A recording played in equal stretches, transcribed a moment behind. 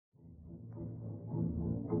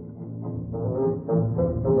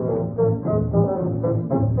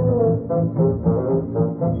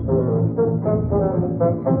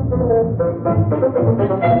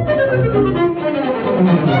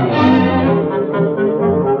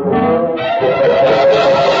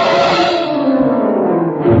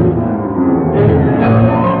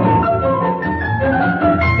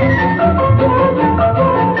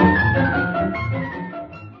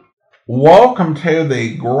Welcome to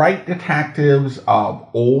the Great Detectives of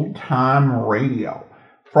Old Time Radio.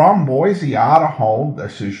 From Boise, Idaho,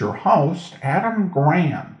 this is your host, Adam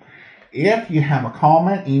Graham. If you have a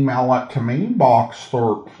comment, email it to me,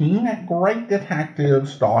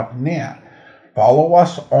 box13@greatdetectives.net. Follow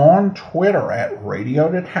us on Twitter at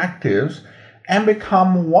Radio Detectives and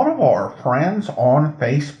become one of our friends on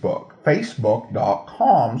Facebook,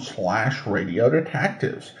 facebook.com/Radio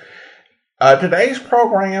Detectives. Today's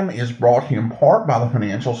program is brought to you in part by the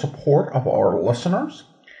financial support of our listeners,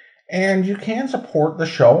 and you can support the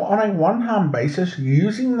show on a one-time basis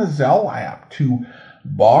using the Zelle app to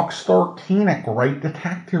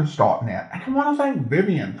box13@greatdetectives.net. And I want to thank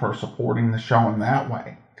Vivian for supporting the show in that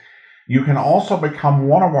way. You can also become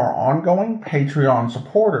one of our ongoing Patreon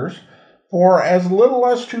supporters for as little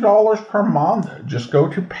as $2 per month. Just go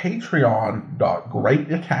to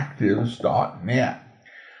patreon.greatdetectives.net.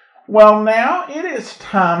 Well, now it is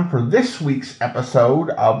time for this week's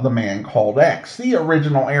episode of The Man Called X. The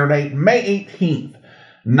original air date, May 18th,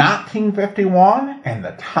 1951, and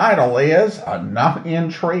the title is Enough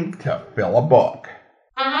Intrigue to Fill a Book.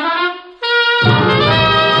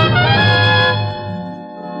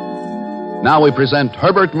 Now we present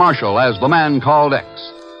Herbert Marshall as The Man Called X,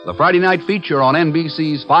 the Friday night feature on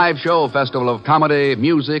NBC's 5-show festival of comedy,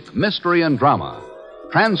 music, mystery, and drama.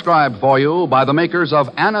 Transcribed for you by the makers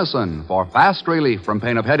of Anacin for fast relief from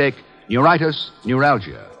pain of headache, neuritis,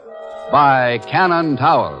 neuralgia. By Cannon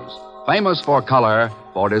Towels, famous for color,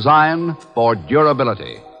 for design, for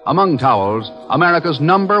durability. Among towels, America's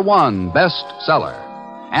 #1 bestseller.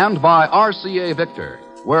 And by RCA Victor,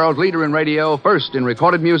 world leader in radio, first in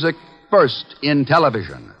recorded music, first in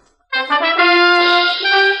television.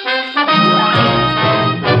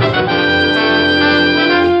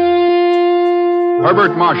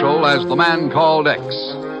 Herbert Marshall as The Man Called X.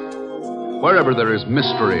 Wherever there is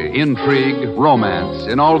mystery, intrigue, romance,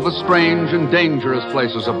 in all the strange and dangerous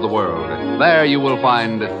places of the world, there you will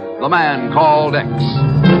find The Man Called X.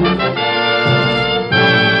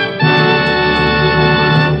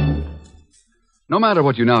 No matter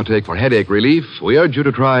what you now take for headache relief, we urge you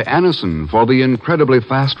to try Anacin for the incredibly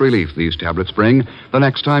fast relief these tablets bring the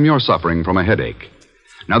next time you're suffering from a headache.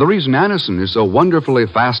 Now, the reason Anacin is so wonderfully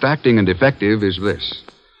fast-acting and effective is this.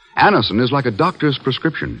 Anacin is like a doctor's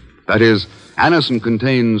prescription. That is, Anacin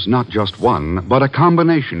contains not just one, but a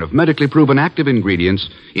combination of medically proven active ingredients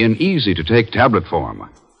in easy-to-take tablet form.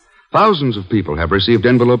 Thousands of people have received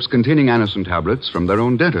envelopes containing Anacin tablets from their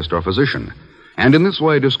own dentist or physician, and in this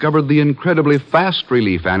way discovered the incredibly fast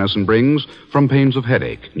relief Anacin brings from pains of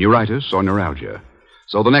headache, neuritis, or neuralgia.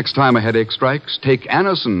 So the next time a headache strikes, take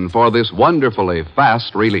Anacin for this wonderfully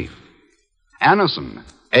fast relief. Anacin,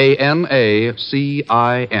 A-N-A-C-I-N.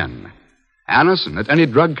 Anacin at any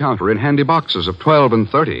drug counter in handy boxes of 12 and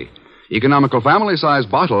 30. Economical family-size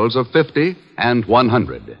bottles of 50 and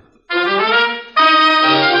 100.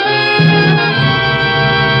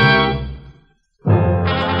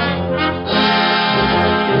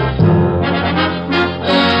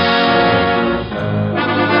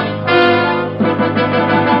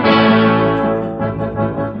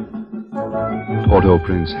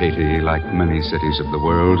 Port-au-Prince, Haiti, like many cities of the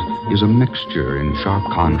world, is a mixture in sharp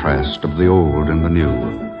contrast of the old and the new.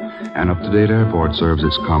 An up-to-date airport serves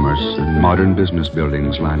its commerce, and modern business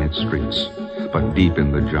buildings line its streets. But deep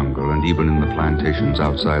in the jungle, and even in the plantations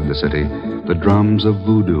outside the city, the drums of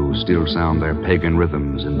voodoo still sound their pagan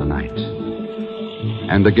rhythms in the night.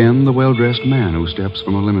 And again, the well-dressed man who steps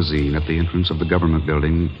from a limousine at the entrance of the government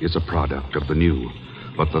building is a product of the new.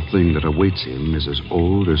 But the thing that awaits him is as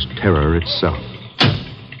old as terror itself.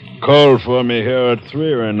 Call for me here at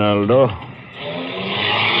 3, Rinaldo.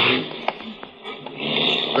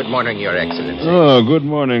 Good morning, Your Excellency. Oh, good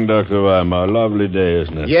morning, Dr. Weimar. Lovely day,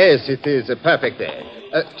 isn't it? Yes, it is a perfect day.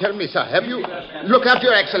 Tell me, sir, have you... Look out,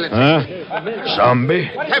 Your Excellency. Huh?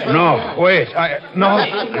 Zombie? No, wait. No.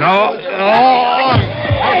 Get out!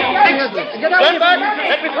 Stand back!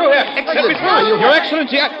 Let me through here! Let me through! Your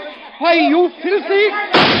Excellency, Why, you filthy...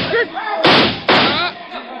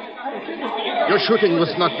 Your shooting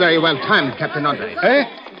was not very well timed, Captain Andres. Eh?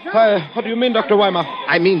 What do you mean, Dr. Weimar?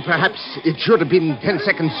 I mean, perhaps it should have been 10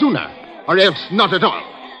 seconds sooner, or else not at all.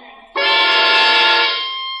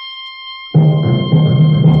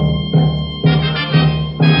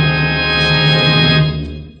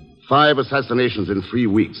 Five assassinations in 3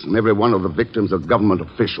 weeks, and every one of the victims a government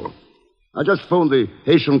official. I just phoned the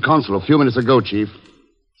Haitian consul a few minutes ago, Chief.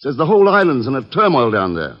 Says the whole island's in a turmoil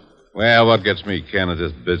down there. Well, what gets me, Ken, is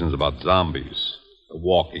this business about zombies. The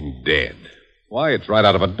Walking Dead. Why, it's right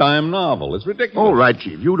out of a dime novel. It's ridiculous. All right,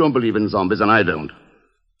 Chief. You don't believe in zombies, and I don't.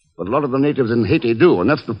 But a lot of the natives in Haiti do, and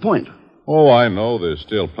that's the point. Oh, I know there's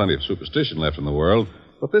still plenty of superstition left in the world,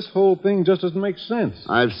 but this whole thing just doesn't make sense.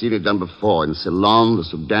 I've seen it done before in Ceylon, the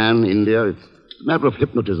Sudan, India. It's a matter of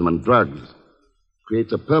hypnotism and drugs.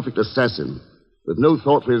 Creates a perfect assassin with no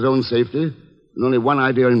thought for his own safety and only one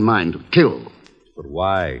idea in mind, to kill. But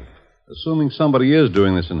why? Assuming somebody is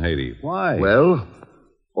doing this in Haiti, why? Well,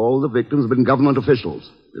 all the victims have been government officials.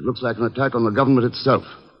 It looks like an attack on the government itself.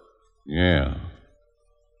 Yeah.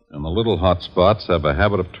 And the little hot spots have a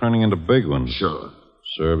habit of turning into big ones. Sure.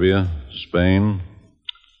 Serbia, Spain.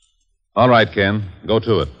 All right, Ken. Go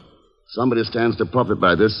to it. Somebody stands to profit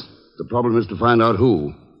by this. The problem is to find out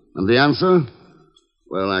who. And the answer?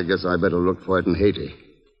 Well, I guess I better look for it in Haiti.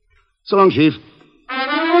 So long, Chief.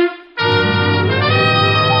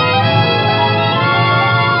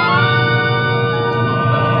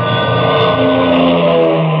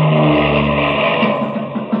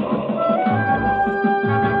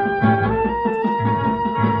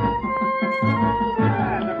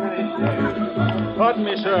 Pardon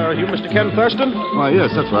me, sir. Are you Mr. Ken Thurston? Why,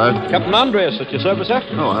 yes, that's right. Captain Andres at your service, sir.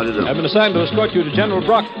 Oh, how do you do? I've been assigned to escort you to General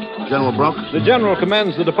Brock. General Brock? The General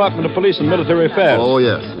commands the Department of Police and Military Affairs. Oh,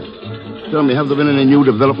 yes. Tell me, have there been any new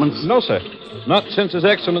developments? No, sir. Not since His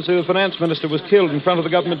Excellency the Finance Minister was killed in front of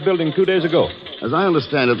the government building 2 days ago. As I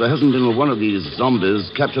understand it, there hasn't been one of these zombies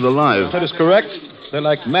captured alive. That is correct. They're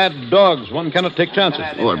like mad dogs. One cannot take chances.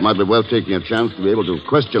 Oh, it might be worth taking a chance to be able to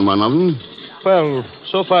question one of them. Well,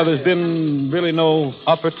 so far there's been really no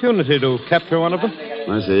opportunity to capture one of them.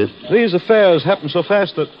 I see. These affairs happen so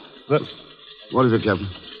fast that... What is it, Captain?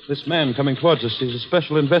 This man coming towards us, he's a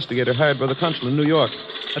special investigator hired by the consul in New York.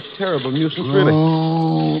 A terrible nuisance, really.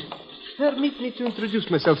 Oh. Permit me to introduce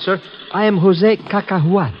myself, sir. I am Jose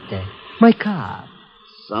Cacahuate. My car.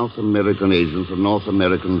 South American agent for North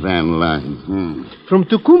American van lines. From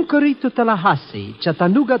Tucumcari to Tallahassee,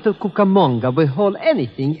 Chattanooga to Cucamonga, we haul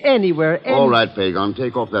anything, anywhere, All right, Pagon.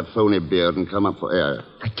 Take off that phony beard and come up for air.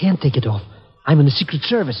 I can't take it off. I'm in the Secret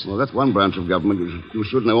Service. Well, that's one branch of government you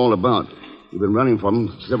should know all about. You've been running for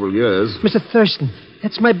them several years. Mr. Thurston,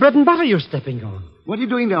 that's my bread and butter you're stepping on. What are you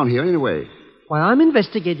doing down here, anyway? Why, I'm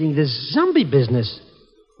investigating this zombie business.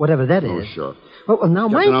 Whatever that is. Oh, sure. Well, now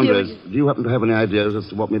Captain my theory... Andres, do you happen to have any ideas as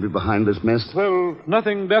to what may be behind this mess? Well,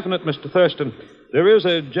 nothing definite, Mr. Thurston. There is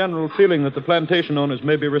a general feeling that the plantation owners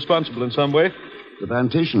may be responsible in some way. The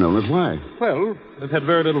plantation owners? Why? Well, they've had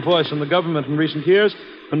very little voice in the government in recent years.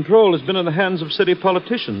 Control has been in the hands of city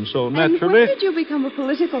politicians, so naturally... And when did you become a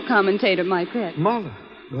political commentator, my pet? Marla.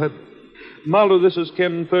 Marla, this is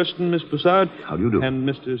Ken Thurston, Miss Broussard. How do you do? And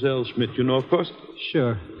Mr. Zell Schmidt, you know, of course.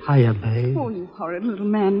 Sure. Hiya, babe. Oh, you horrid little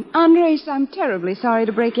man. Andres, I'm terribly sorry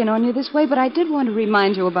to break in on you this way, but I did want to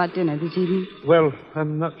remind you about dinner this evening. Well,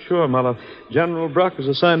 I'm not sure, Marla. General Brock has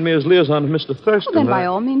assigned me as liaison to Mr. Thurston. Well, then by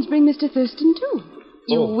all means bring Mr. Thurston, too.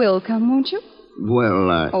 You will come, won't you?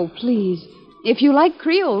 Well, Oh, please. If you like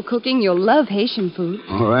Creole cooking, you'll love Haitian food.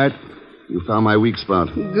 All right. You found my weak spot.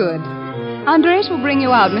 Good. Andres will bring you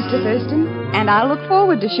out, Mr. Thurston, and I'll look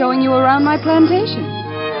forward to showing you around my plantation.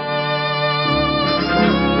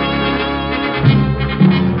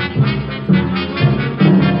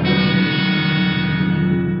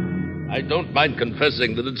 I don't mind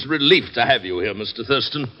confessing that it's a relief to have you here, Mr.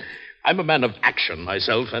 Thurston. I'm a man of action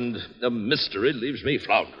myself, and a mystery leaves me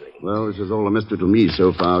floundering. Well, this is all a mystery to me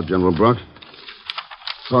so far, General Brock.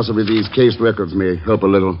 Possibly these case records may help a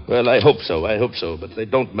little. Well, I hope so, but they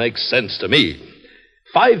don't make sense to me.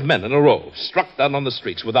 5 men in a row struck down on the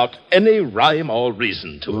streets without any rhyme or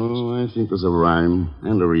reason to it. Oh, I think there's a rhyme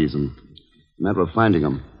and a reason. Matter of finding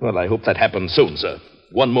them. Well, I hope that happens soon, sir.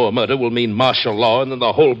 One more murder will mean martial law, and then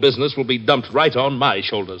the whole business will be dumped right on my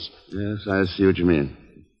shoulders. Yes, I see what you mean.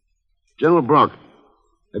 General Brock,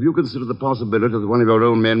 have you considered the possibility that one of your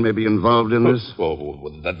own men may be involved in this?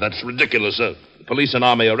 That's ridiculous, sir. The police and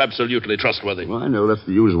army are absolutely trustworthy. Well, I know that's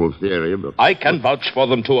the usual theory, but... I can vouch for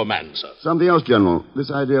them to a man, sir. Something else, General.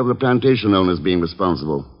 This idea of the plantation owners being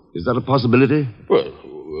responsible. Is that a possibility? Well,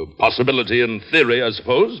 a possibility in theory, I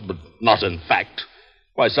suppose, but not in fact.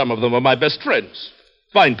 Why, some of them are my best friends.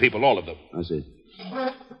 Fine people, all of them. I see.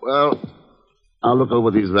 Well, I'll look over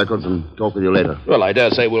these records and talk with you later. Well, I dare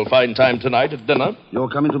say we'll find time tonight at dinner. You're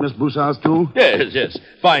coming to Miss Broussard's, too? Yes.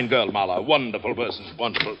 Fine girl, Marla. Wonderful person.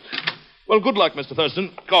 Wonderful. Well, good luck, Mr.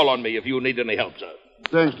 Thurston. Call on me if you need any help, sir.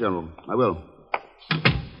 Thanks, General. I will.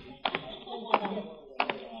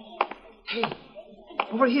 Hey,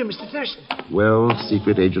 over here, Mr. Thurston. Well,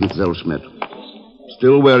 Secret Agent Zellschmidt.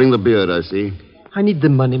 Still wearing the beard, I see. I need the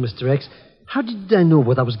money, Mr. X. How did I know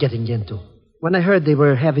what I was getting into? When I heard they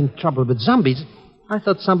were having trouble with zombies, I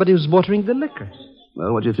thought somebody was watering the liquor.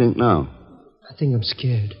 Well, what do you think now? I think I'm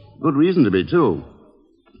scared. Good reason to be, too.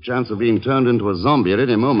 chance of being turned into a zombie at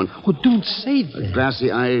any moment. Oh, don't say that. A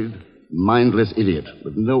glassy-eyed, mindless idiot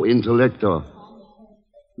with no intellect or...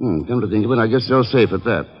 come to think of it, I guess you're safe at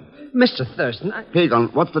that. Mr. Thurston, Pagan,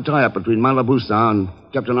 what's the tie-up between Malabusa and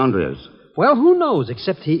Captain Andres? Well, who knows,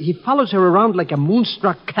 except he follows her around like a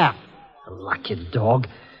moonstruck cat. A lucky dog.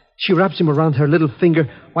 She wraps him around her little finger.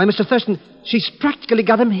 Why, Mr. Thurston, she's practically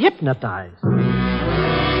got him hypnotized.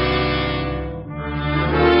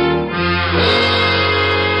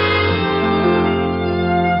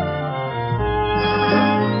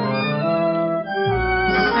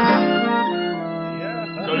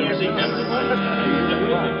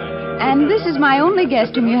 And this is my only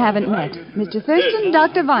guest whom you haven't met. Mr. Thurston,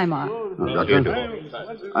 Dr. Weimar.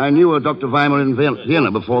 Doctor? I knew a Dr. Weimar in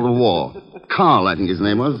Vienna before the war. Carl, I think his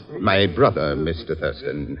name was. My brother, Mr.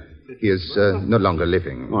 Thurston. He is no longer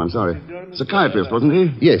living. Oh, I'm sorry. Psychiatrist, wasn't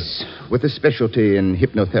he? Yes, with a specialty in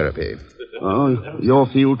hypnotherapy. Oh, your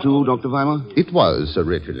field too, Dr. Weimar? It was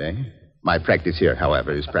originally. My practice here,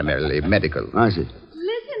 however, is primarily medical. I see.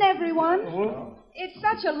 Listen, everyone. It's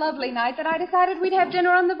such a lovely night that I decided we'd have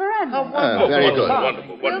dinner on the veranda. Very good.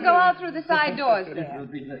 Wonderful. We'll go out through the side doors there.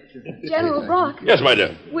 General Brock. Yes, my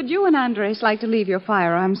dear. Would you and Andres like to leave your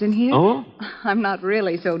firearms in here? Oh? I'm not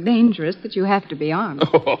really so dangerous that you have to be armed.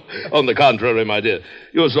 Oh, on the contrary, my dear.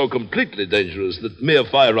 You're so completely dangerous that mere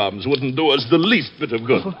firearms wouldn't do us the least bit of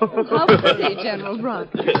good. How pretty, General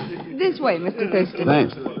Brock. This way, Mr. Thurston.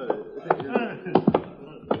 Thanks.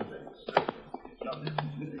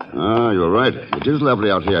 Ah, you're right. It is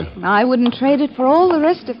lovely out here. I wouldn't trade it for all the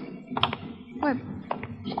rest of...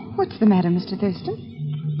 What's the matter, Mr.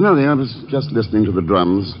 Thurston? Nothing. I was just listening to the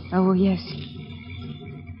drums. Oh, yes.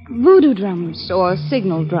 Voodoo drums or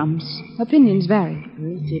signal drums. Opinions vary.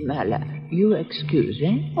 Monsieur Mala, you excuse,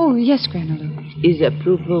 eh? Oh, yes, Granaloo. Is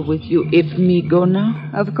approval with you if me go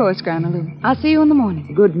now? Of course, Granaloo. I'll see you in the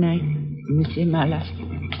morning. Good night, Monsieur Mala.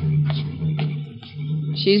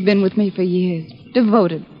 She's been with me for years.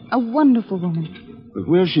 Devoted. A wonderful woman. But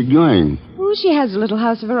where's she going? Oh, she has a little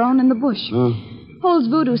house of her own in the bush. Oh. Holds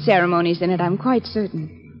voodoo ceremonies in it, I'm quite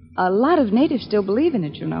certain. A lot of natives still believe in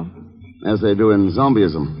it, you know. As they do in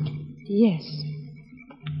zombieism. Yes.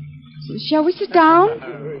 Shall we sit down?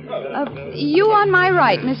 You on my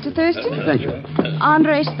right, Mr. Thurston. Thank you.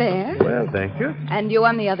 Andres there. Well, thank you. And you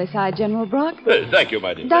on the other side, General Brock. Thank you,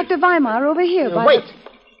 my dear. Dr. Weimar over here. Wait.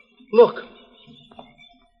 Look.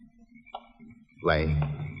 Why,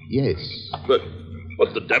 yes. But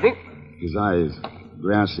what the devil? His eyes,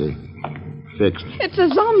 glassy, fixed. It's a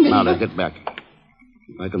zombie. Now, get back.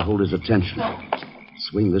 If I can hold his attention.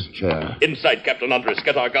 Swing this chair. Inside, Captain Andres.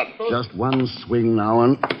 Get our gun. Just one swing now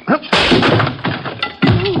and...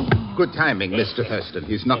 Good timing, Mr. Thurston.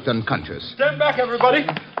 He's knocked unconscious. Stand back, everybody.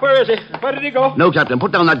 Where is he? Where did he go? No, Captain.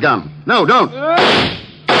 Put down that gun. No, don't. Oh,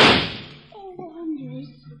 Andres.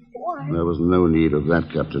 Why? There was no need of that,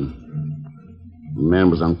 Captain. The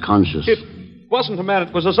man was unconscious. It wasn't a man.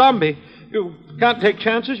 It was a zombie. You can't take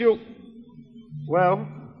chances. Well,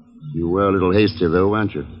 You were a little hasty, though,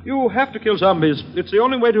 weren't you? you have to kill zombies. It's the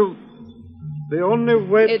only way to...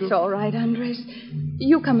 It's all right, Andres.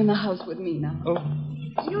 You come in the house with me now. Oh.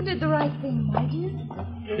 You did the right thing, my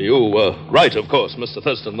dear. You were right, of course, Mr.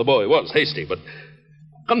 Thurston. The boy was hasty, but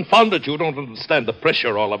confound it, you don't understand the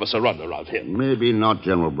pressure all of us are under out here. Maybe not,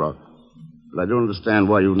 General Brock. But I don't understand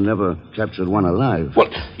why you never captured one alive. Well,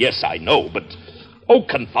 yes, I know, but... Oh,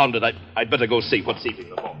 confound it, I'd better go see what's eating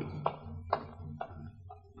the phone.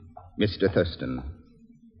 Mr. Thurston,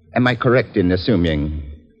 am I correct in assuming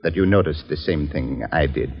that you noticed the same thing I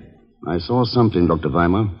did? I saw something, Dr.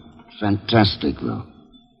 Weimar. Fantastic, though.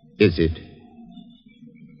 Is it?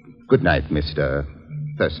 Good night, Mr.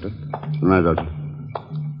 Thurston. Good night, Doctor.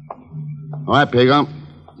 All right, Pagan.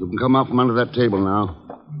 You can come out from under that table now.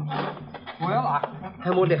 Well,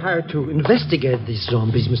 I'm only hired to investigate these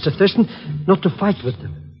zombies, Mr. Thurston, not to fight with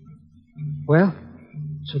them. Well,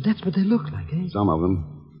 so that's what they look like, eh? Some of them.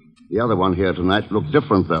 The other one here tonight looked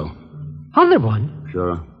different, though. Other one?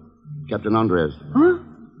 Sure. Captain Andres. Huh?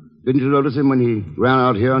 Didn't you notice him when he ran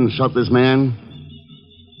out here and shot this man?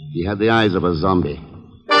 He had the eyes of a zombie.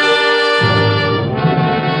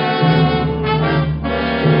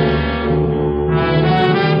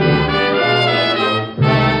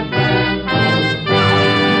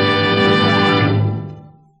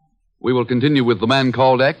 We will continue with The Man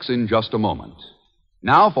Called X in just a moment.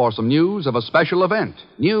 Now for some news of a special event.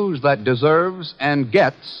 News that deserves and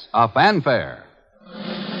gets a fanfare.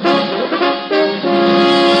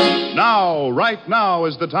 Now, right now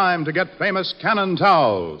is the time to get famous Cannon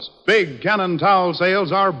towels. Big Cannon towel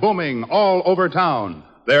sales are booming all over town.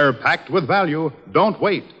 They're packed with value. Don't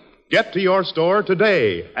wait. Get to your store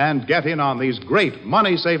today and get in on these great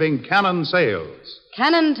money-saving Cannon sales.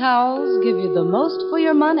 Cannon towels give you the most for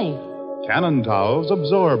your money. Cannon towels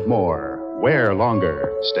absorb more, wear longer,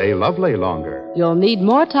 stay lovely longer. You'll need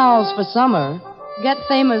more towels for summer. Get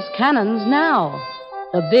famous Cannons now.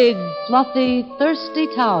 The big, fluffy, thirsty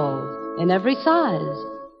towels in every size.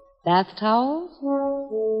 Bath towels,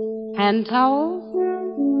 hand towels,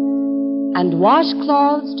 and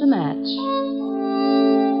washcloths to match.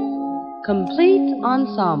 Complete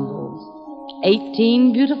ensembles.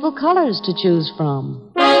 18 beautiful colors to choose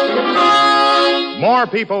from. More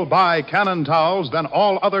people buy Cannon towels than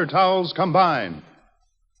all other towels combined.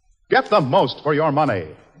 Get the most for your money.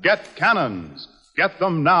 Get Cannons. Get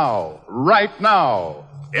them now, right now,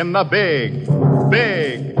 in the big,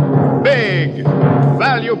 big, big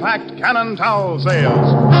value-packed Cannon towel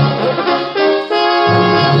sales.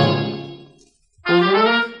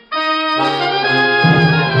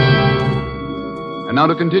 And now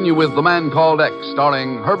to continue with The Man Called X,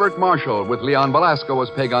 starring Herbert Marshall with Leon Belasco as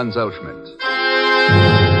Pagan Zellschmidt.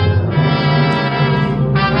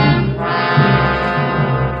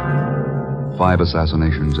 5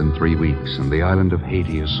 assassinations in 3 weeks, and the island of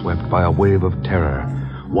Haiti is swept by a wave of terror.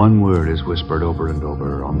 One word is whispered over and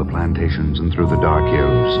over on the plantations and through the dark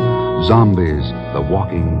hills. Zombies, the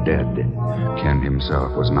walking dead. Ken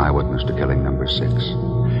himself was an eyewitness to killing number 6.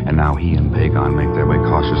 And now he and Pagan make their way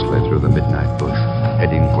cautiously through the midnight bush,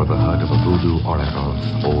 heading for the hut of a voodoo oracle,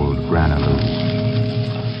 old Granaloo.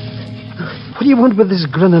 What do you want with this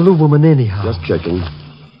Granaloo woman anyhow? Just checking.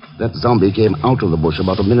 That zombie came out of the bush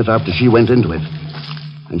about a minute after she went into it.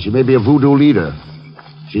 And she may be a voodoo leader.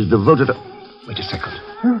 She's devoted to... Wait a second.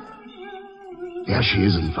 Huh? There she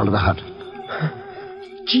is in front of the hut.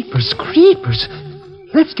 Jeepers creepers.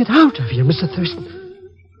 Let's get out of here, Mr. Thurston.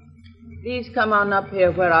 Please come on up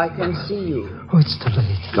here where I can see you. Oh, it's too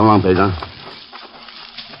late. Come on, Pagan.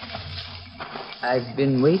 I've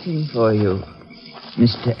been waiting for you,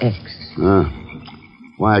 Mr. X.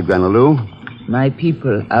 Why, Granaloo? My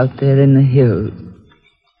people out there in the hills.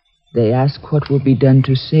 They ask what will be done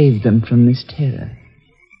to save them from this terror.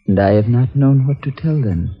 And I have not known what to tell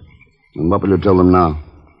them. And what will you tell them now?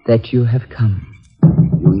 That you have come.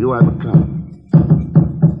 You knew I would come.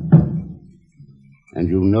 And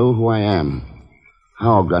you know who I am.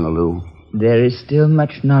 How, Granaloo? There is still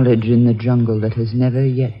much knowledge in the jungle that has never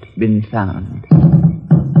yet been found.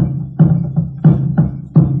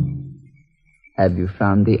 Have you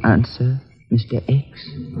found the answer, Mr. X?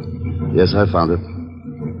 Yes, I found it.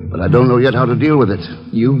 But I don't know yet how to deal with it.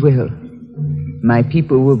 You will. My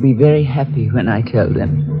people will be very happy when I tell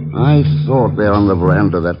them. I thought there on the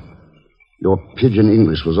veranda that your pidgin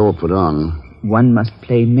English was all put on. One must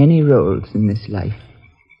play many roles in this life,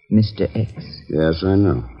 Mr. X. Yes, I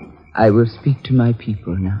know. I will speak to my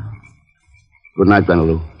people now. Good night,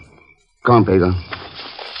 Granaloo. Come on, Pagan.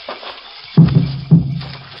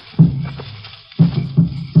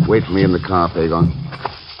 Wait for me in the car, Pagan.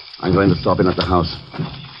 I'm going to stop in at the house.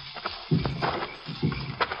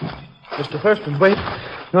 Mr. Thurston, wait.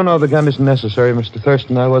 No, the gun isn't necessary, Mr.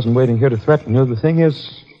 Thurston. I wasn't waiting here to threaten you. The thing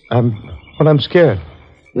is, I'm scared.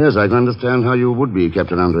 Yes, I can understand how you would be,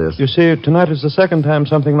 Captain Andreas. You see, tonight is the second time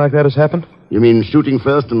something like that has happened. You mean shooting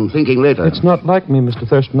first and thinking later? It's not like me, Mr.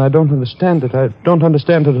 Thurston. I don't understand it. I don't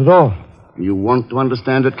understand it at all. You want to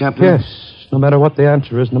understand it, Captain? Yes. No matter what the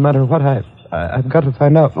answer is, no matter what I've got to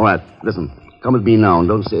find out. All right, listen. Come with me now and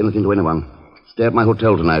don't say anything to anyone. Stay at my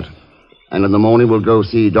hotel tonight. And in the morning we'll go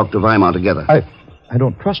see Dr. Weimar together. I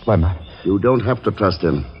don't trust Weimar. You don't have to trust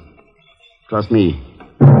him. Trust me.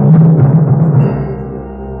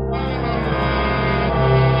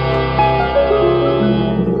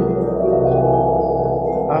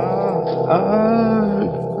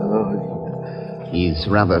 He's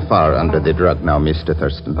rather far under the drug now, Mr.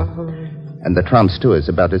 Thurston. And the trance, too, is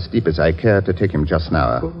about as deep as I care to take him just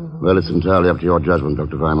now. Well, it's entirely up to your judgment,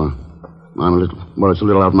 Dr. Weimar. It's a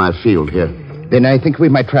little out of my field here. Then I think we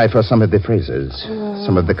might try for some of the phrases,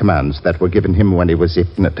 some of the commands that were given him when he was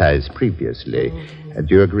hypnotized previously.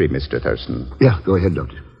 Do you agree, Mr. Thurston? Yeah, go ahead,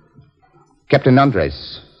 Doctor. Captain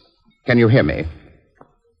Andres, can you hear me?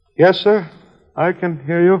 Yes, sir. I can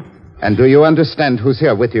hear you. And do you understand who's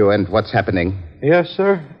here with you and what's happening? Yes,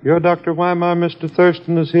 sir. You're Dr. Weimar. Mr.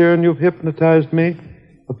 Thurston is here, and you've hypnotized me.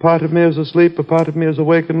 A part of me is asleep, a part of me is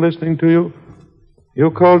awake and listening to you. You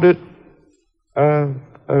called it...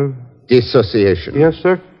 Dissociation. Yes,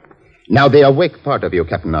 sir. Now, the awake part of you,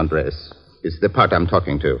 Captain Andres, is the part I'm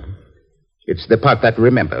talking to. It's the part that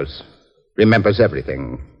remembers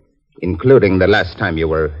everything, including the last time you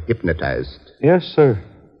were hypnotized. Yes, sir.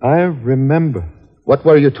 I remember. What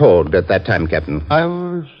were you told at that time, Captain? I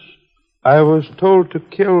was I was told to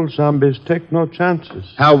kill zombies, take no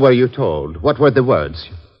chances. How were you told? What were the words?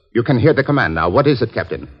 You can hear the command now. What is it,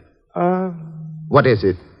 Captain? What is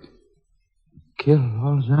it? Kill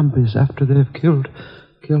all zombies after they've killed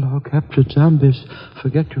all captured zombies.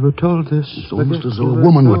 Forget you were told this. It's almost as though a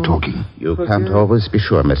woman were talking. You can't always be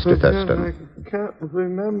sure, Mr. Thurston. I can't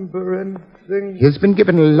remember anything. He's been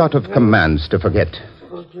given a lot of commands to forget.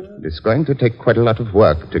 It's going to take quite a lot of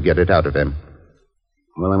work to get it out of him.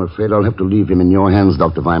 Well, I'm afraid I'll have to leave him in your hands,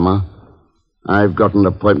 Dr. Weimar. I've got an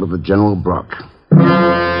appointment with General Brock.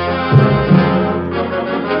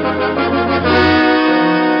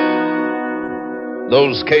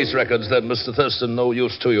 Those case records, then, Mr. Thurston, no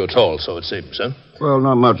use to you at all, so it seems, huh? Well,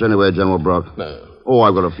 not much anyway, General Brock. No. Oh,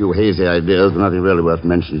 I've got a few hazy ideas, but nothing really worth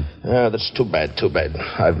mentioning. Yeah, that's too bad.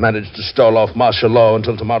 I've managed to stall off martial law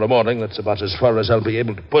until tomorrow morning. That's about as far as I'll be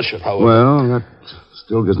able to push it, however. Well, that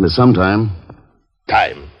still gives me some time.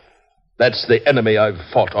 Time. That's the enemy I've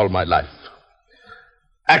fought all my life.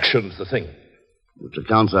 Action's the thing. Which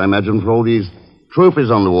accounts, I imagine, for all these trophies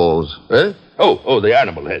on the walls. Eh? Oh, the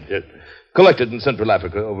animal head. Yeah. Collected in Central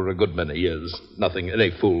Africa over a good many years. Nothing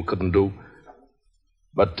any fool couldn't do.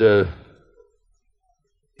 But,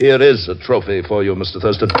 here is a trophy for you, Mr.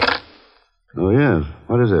 Thurston. Oh, yes.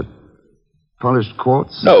 What is it? Polished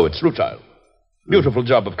quartz? No, it's rutile. Beautiful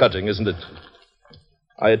job of cutting, isn't it?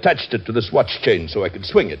 I attached it to this watch chain so I could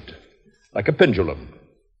swing it, like a pendulum.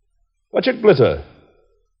 Watch it glitter.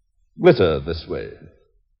 Glitter this way.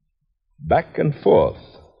 Back and forth.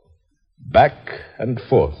 Back and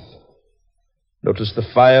forth. Notice the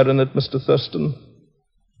fire in it, Mr. Thurston?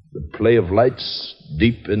 The play of lights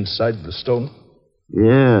deep inside the stone?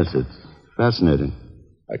 Yes, it's fascinating.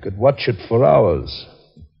 I could watch it for hours.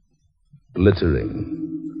 Glittering.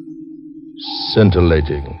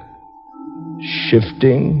 Scintillating.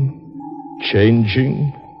 Shifting.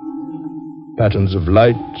 Changing. Patterns of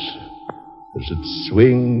light as it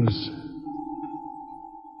swings.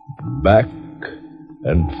 Back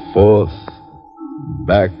and forth.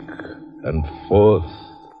 Back and forth.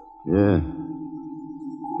 Yeah.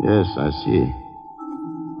 Yes, I see.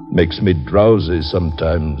 Makes me drowsy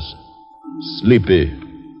sometimes. Sleepy.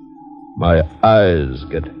 My eyes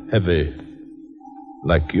get heavy.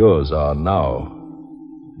 Like yours are now.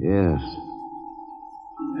 Yes.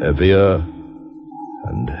 Heavier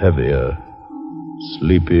and heavier.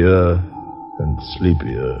 Sleepier and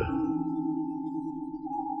sleepier.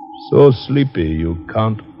 So sleepy you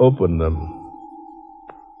can't open them.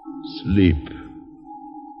 Sleep.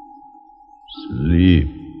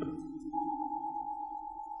 Sleep.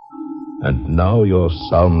 And now you're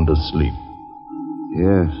sound asleep.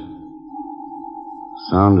 Yes.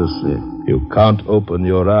 Sound asleep. You can't open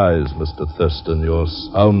your eyes, Mr. Thurston. You're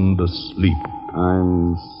sound asleep.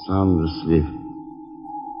 I'm sound asleep.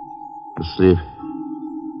 Asleep.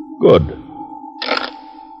 Good.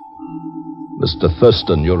 Mr.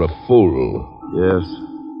 Thurston, you're a fool. Yes.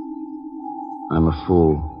 I'm a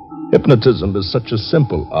fool. Hypnotism is such a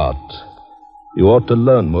simple art. You ought to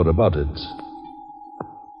learn more about it.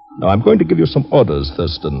 Now, I'm going to give you some orders,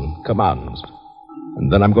 Thurston, commands.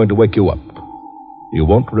 And then I'm going to wake you up. You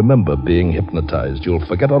won't remember being hypnotized. You'll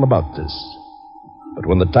forget all about this. But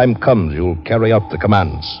when the time comes, you'll carry out the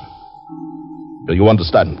commands. Do you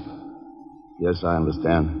understand? Yes, I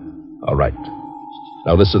understand. All right.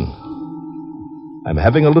 Now, listen. I'm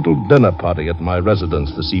having a little dinner party at my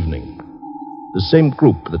residence this evening. The same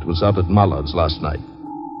group that was out at Mallard's last night.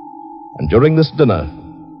 And during this dinner,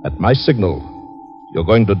 at my signal, you're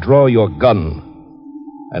going to draw your gun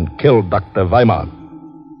and kill Dr. Weimar.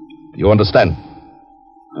 Do you understand?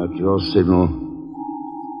 At your signal,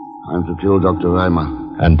 I'm to kill Dr.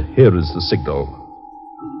 Weimar. And here is the signal.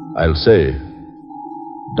 I'll say,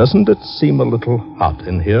 doesn't it seem a little hot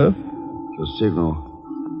in here? The signal.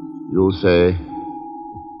 You'll say,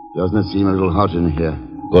 doesn't it seem a little hot in here?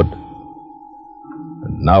 Good.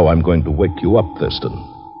 And now I'm going to wake you up, Thurston.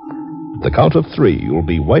 At the count of 3, you'll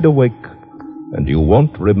be wide awake, and you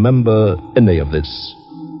won't remember any of this.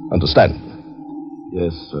 Understand?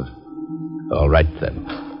 Yes, sir. All right, then.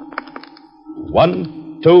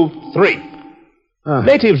 1, 2, 3.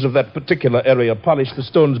 Natives of that particular area polish the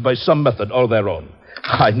stones by some method all their own.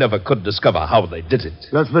 I never could discover how they did it.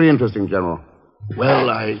 That's very interesting, General. Well,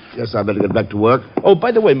 I guess I'd better get back to work. Oh,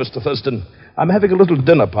 by the way, Mr. Thurston, I'm having a little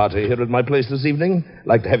dinner party here at my place this evening.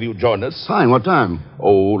 Like to have you join us. Fine. What time?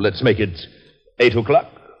 Oh, let's make it 8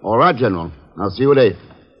 o'clock. All right, General. I'll see you at 8.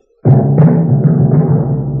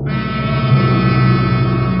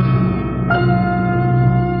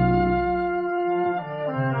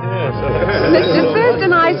 Mr.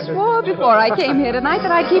 Thurston, I swore before before I came here tonight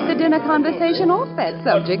that I'd keep the dinner conversation off that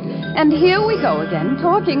subject. And here we go again,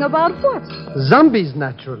 talking about what? Zombies,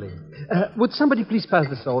 naturally. Would somebody please pass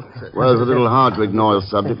the salt? Well, it's a little hard to ignore a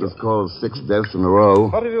subject that's caused 6 deaths in a row.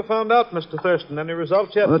 What have you found out, Mr. Thurston? Any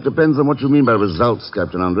results yet? Well, it depends on what you mean by results,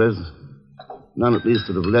 Captain Andres. None, at least,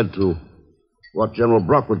 that have led to what General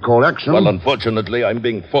Brock would call action. Well, unfortunately, I'm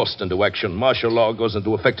being forced into action. Martial law goes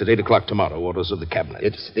into effect at 8 o'clock tomorrow. Orders of the cabinet.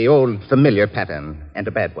 It's the old familiar pattern, and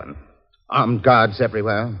a bad one. Armed guards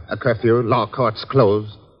everywhere, a curfew, law courts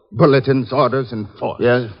closed, bulletins, orders, and force.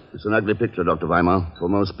 Yes, it's an ugly picture, Dr. Weimar, for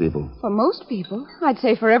most people. For most people? I'd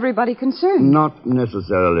say for everybody concerned. Not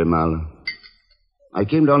necessarily, Marla. I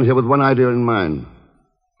came down here with one idea in mind.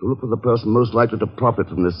 To look for the person most likely to profit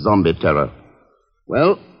from this zombie terror.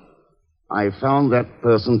 Well, I found that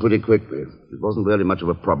person pretty quickly. It wasn't really much of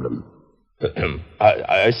a problem.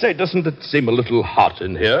 I say, doesn't it seem a little hot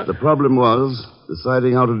in here? The problem was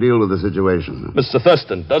deciding how to deal with the situation. Mr.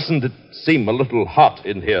 Thurston, doesn't it seem a little hot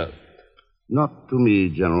in here? Not to me,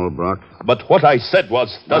 General Brock. But what I said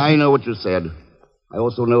was... I know what you said. I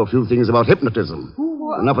also know a few things about hypnotism.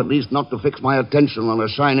 What? Enough at least not to fix my attention on a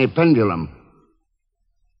shiny pendulum.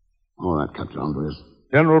 All right, Captain Andres.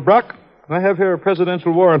 General Brock, I have here a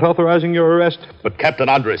presidential warrant authorizing your arrest. But Captain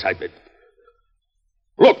Andres, I bet.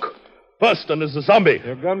 Look! Thurston is a zombie.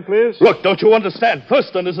 Your gun, please. Look, don't you understand?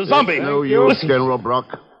 Thurston is a zombie. No use, General Brock.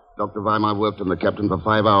 Dr. Weimar worked on the captain for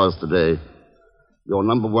 5 hours today. Your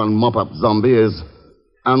number one mop-up zombie is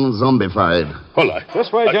unzombified. Hold on.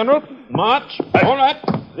 This way, General. March. All right.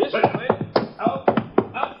 This way.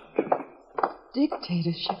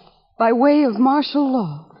 Dictatorship. By way of martial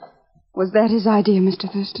law. Was that his idea, Mr.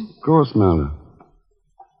 Thurston? Of course, Marla.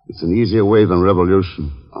 It's an easier way than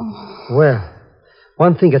revolution. Oh. Well,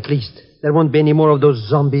 one thing at least. There won't be any more of those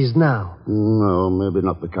zombies now. No, maybe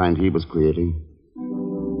not the kind he was creating.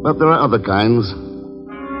 But there are other kinds.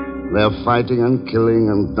 They're fighting and killing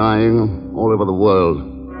and dying all over the world.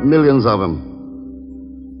 Millions of them.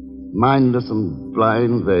 Mindless and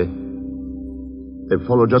blind, they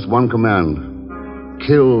follow just one command.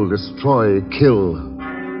 Kill, destroy, kill.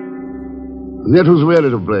 And yet who's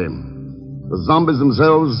really to blame? The zombies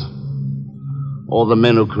themselves or the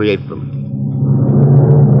men who create them?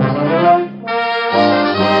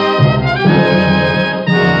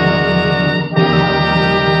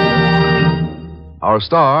 Our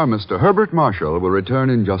star, Mr. Herbert Marshall, will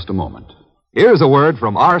return in just a moment. Here's a word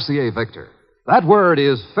from RCA Victor. That word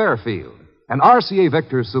is Fairfield. And RCA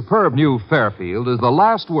Victor's superb new Fairfield is the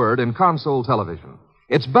last word in console television.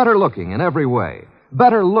 It's better looking in every way.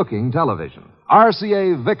 Better looking television.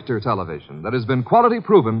 RCA Victor television that has been quality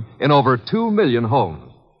proven in over 2 million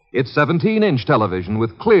homes. It's 17-inch television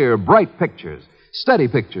with clear, bright pictures, steady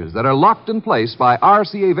pictures that are locked in place by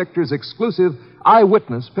RCA Victor's exclusive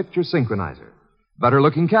eyewitness picture synchronizer.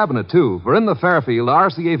 Better-looking cabinet, too, for in the Fairfield,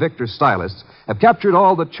 RCA Victor stylists have captured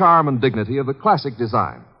all the charm and dignity of the classic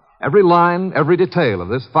design. Every line, every detail of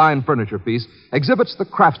this fine furniture piece exhibits the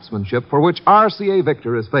craftsmanship for which RCA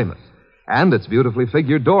Victor is famous. And its beautifully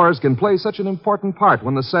figured doors can play such an important part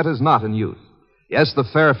when the set is not in use. Yes, the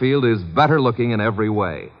Fairfield is better looking in every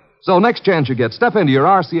way. So next chance you get, step into your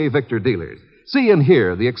RCA Victor dealers. See and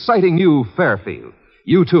hear the exciting new Fairfield.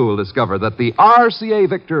 You, too, will discover that the RCA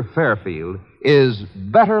Victor Fairfield is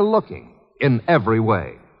better looking in every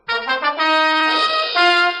way.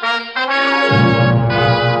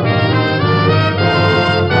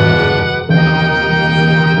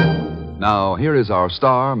 Now, here is our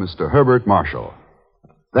star, Mr. Herbert Marshall.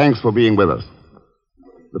 Thanks for being with us.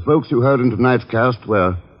 The folks you heard in tonight's cast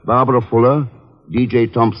were Barbara Fuller, D.J.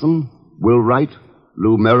 Thompson, Will Wright,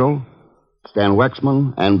 Lou Merrill, Stan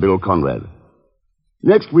Waxman, and Bill Conrad.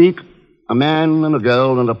 Next week, a man and a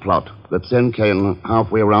girl and a plot that sent Ken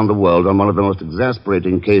halfway around the world on one of the most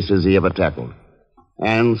exasperating cases he ever tackled.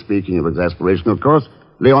 And speaking of exasperation, of course,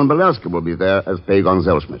 Leon Belasco will be there as Pagon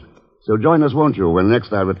Zellschmidt. So join us, won't you, when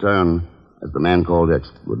next I return as the man called X.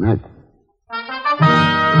 Good night.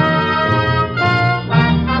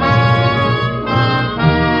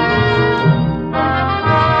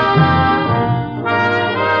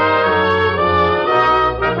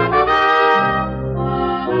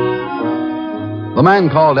 The Man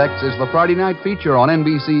Called X is the Friday night feature on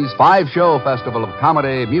NBC's 5-show festival of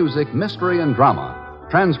comedy, music, mystery, and drama.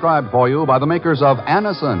 Transcribed for you by the makers of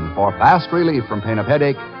Anacin for fast relief from pain of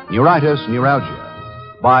headache, neuritis,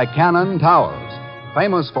 neuralgia. By Cannon Towels,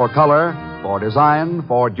 famous for color, for design,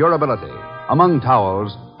 for durability. Among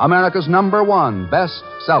towels, America's #1 best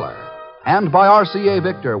seller. And by RCA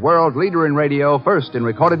Victor, world leader in radio, first in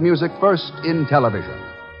recorded music, first in television.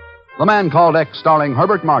 The Man Called X, starring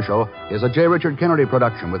Herbert Marshall, is a J. Richard Kennedy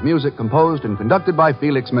production with music composed and conducted by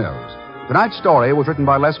Felix Mills. Tonight's story was written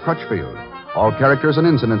by Les Crutchfield. All characters and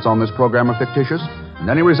incidents on this program are fictitious, and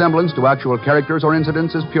any resemblance to actual characters or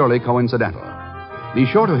incidents is purely coincidental. Be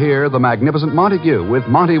sure to hear The Magnificent Montague with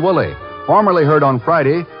Monty Woolley, formerly heard on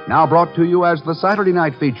Friday, now brought to you as the Saturday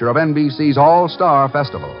night feature of NBC's All-Star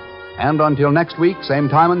Festival. And until next week, same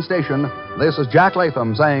time and station, this is Jack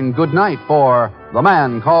Latham saying good night for The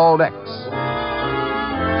Man Called X.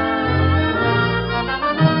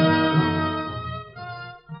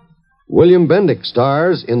 William Bendick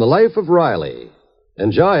stars in The Life of Riley.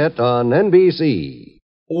 Enjoy it on NBC.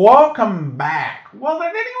 Welcome back. Well, did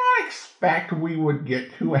anyone expect we would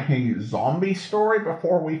get to a zombie story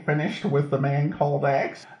before we finished with The Man Called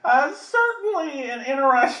X? Certainly an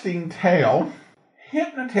interesting tale.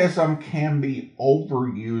 Hypnotism can be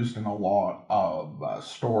overused in a lot of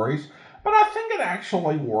stories, but I think it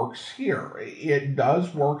actually works here. It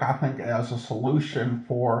does work, I think, as a solution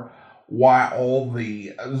for why all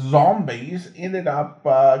the zombies ended up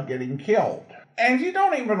getting killed. And you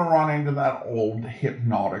don't even run into that old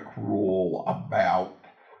hypnotic rule about,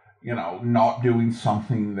 not doing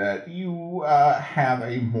something that you have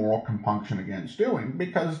a moral compunction against doing,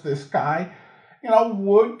 because this guy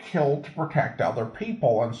would kill to protect other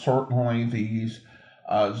people, and certainly these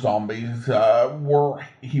zombies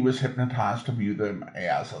he was hypnotized to view them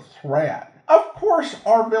as a threat. Of course,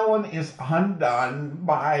 our villain is undone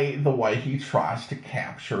by the way he tries to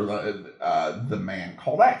capture the Man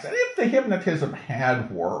Called X. And if the hypnotism had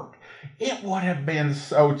worked, it would have been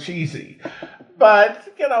so cheesy. But,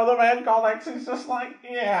 the Man Called X is just like,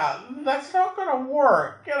 yeah, that's not going to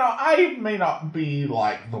work. I may not be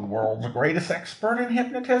like the world's greatest expert in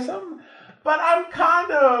hypnotism, but I'm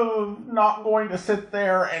kind of not going to sit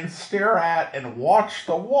there and stare at and watch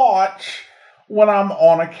the watch when I'm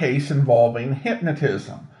on a case involving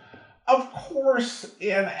hypnotism. Of course,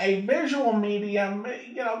 in a visual medium,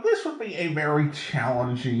 this would be a very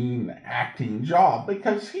challenging acting job,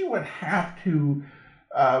 because he would have to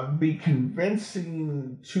be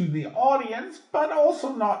convincing to the audience, but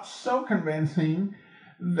also not so convincing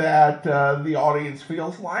that the audience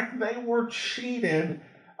feels like they were cheated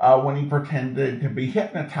when he pretended to be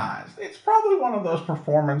hypnotized. It's probably one of those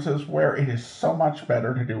performances where it is so much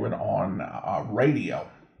better to do it on radio.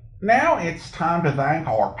 Now it's time to thank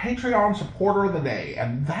our Patreon supporter of the day,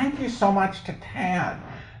 and thank you so much to Tad.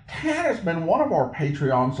 Tad has been one of our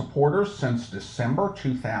Patreon supporters since December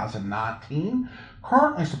 2019,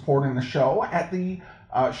 currently supporting the show at the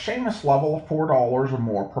Seamus level of $4 or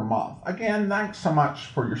more per month. Again, thanks so much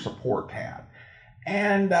for your support, Tad.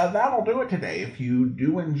 And that'll do it today. If you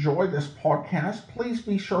do enjoy this podcast, please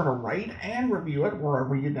be sure to rate and review it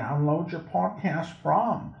wherever you download your podcast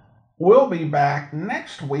from. We'll be back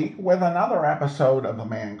next week with another episode of The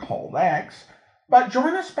Man Called X, but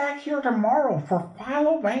join us back here tomorrow for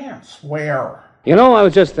Philo Vance, where... I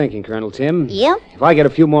was just thinking, Colonel Tim. Yeah? If I get a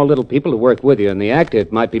few more little people to work with you in the act,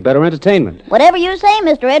 it might be better entertainment. Whatever you say,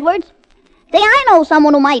 Mr. Edwards. Say, I know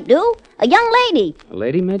someone who might do. A young lady. A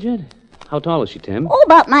lady, Midget? How tall is she, Tim? Oh,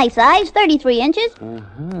 about my size, 33 inches.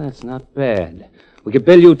 That's not bad. We could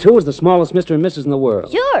bill you two as the smallest Mr. and Mrs. in the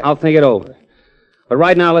world. Sure. I'll think it over. But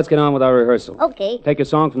right now, let's get on with our rehearsal. Okay. Take your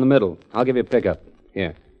song from the middle. I'll give you a pickup.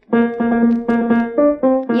 Here.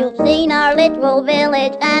 You've seen our little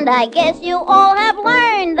village, and I guess you all have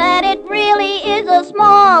learned that it really is a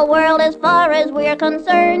small world as far as we're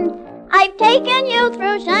concerned. I've taken you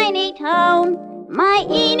through Shiny Town, my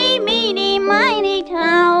eeny, meeny, miny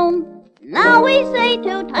town. Now we say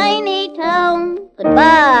to Tiny Town,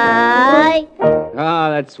 goodbye.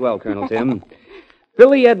 That's swell, Colonel Tim.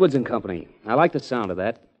 Billy Edwards and Company. I like the sound of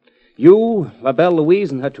that. You, La Belle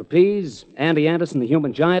Louise and her trapeze, Andy Anderson, the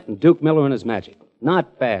human giant, and Duke Miller and his magic.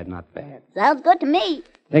 Not bad, not bad. Sounds good to me.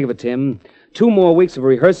 Think of it, Tim. 2 more weeks of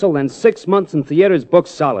rehearsal, then 6 months in theaters booked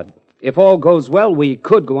solid. If all goes well, we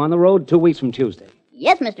could go on the road 2 weeks from Tuesday.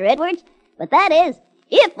 Yes, Mr. Edwards, but that is,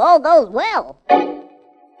 if all goes well.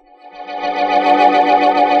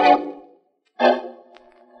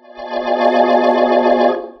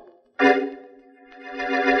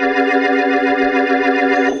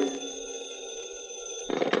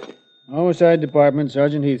 Homicide Department,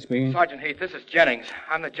 Sergeant Heath speaking. Sergeant Heath, this is Jennings.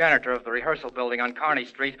 I'm the janitor of the rehearsal building on Kearney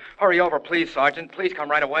Street. Hurry over, please, Sergeant. Please come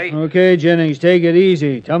right away. Okay, Jennings, take it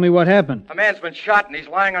easy. Tell me what happened. A man's been shot, and he's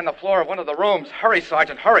lying on the floor of one of the rooms. Hurry,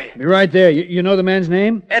 Sergeant, hurry. Be right there. You know the man's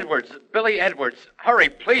name? Edwards, Billy Edwards. Hurry,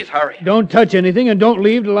 please hurry. Don't touch anything and don't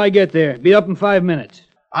leave till I get there. Be up in 5 minutes.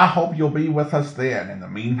 I hope you'll be with us then. In the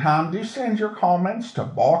meantime, do send your comments to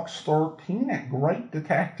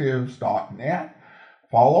box13@greatdetectives.net.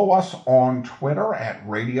 Follow us on Twitter at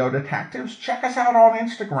Radio Detectives. Check us out on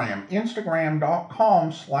Instagram,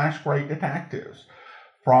 instagram.com/Great Detectives.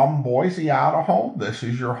 From Boise, Idaho, this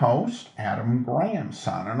is your host, Adam Graham,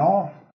 signing off.